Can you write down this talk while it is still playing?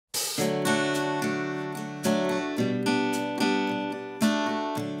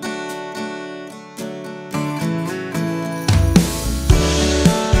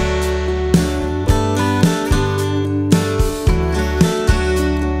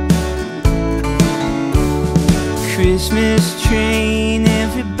Christmas train,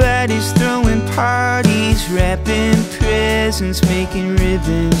 everybody's throwing parties, wrapping presents, making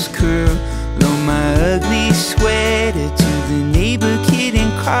ribbons curl. Loan my ugly sweater to the neighbor kid in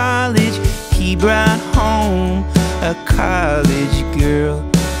college. He brought home a college girl.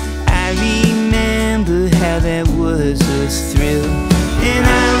 I remember how that was a thrill, and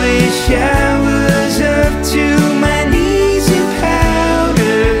I wish I was up to my knees in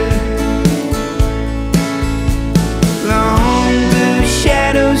powder. Long blue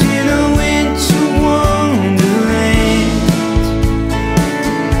shadows in a winter wonderland.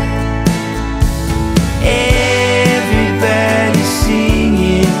 Everybody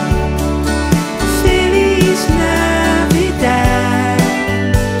singing Feliz Navidad.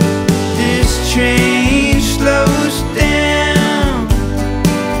 This train slows down,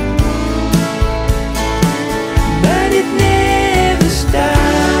 but it never stops.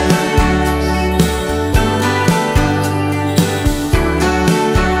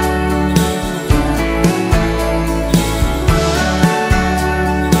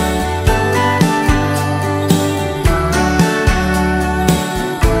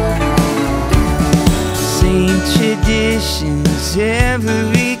 Same traditions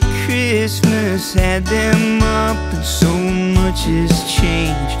every Christmas, had them up, and so much has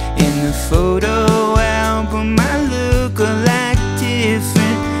changed. In the photo album I look a lot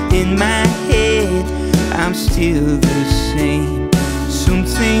different. In my head I'm still the same. Some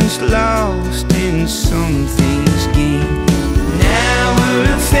things lost and some things gained. Now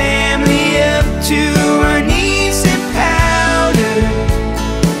we're a family up to our knees in powder.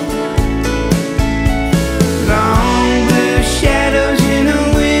 Long blue shadows in a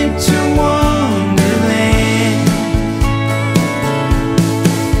winter wonderland.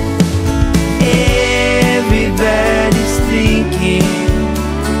 Everybody's thinking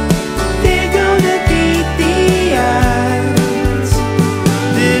they're gonna beat the odds.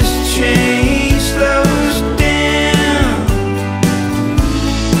 This train slows down,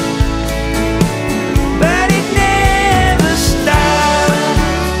 but it never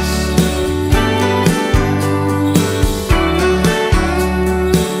stops.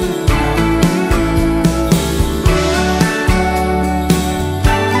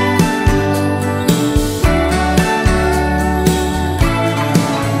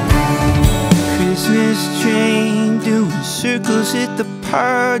 Christmas train doing circles at the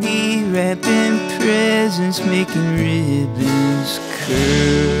party, wrapping presents, making ribbons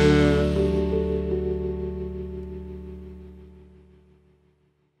curl.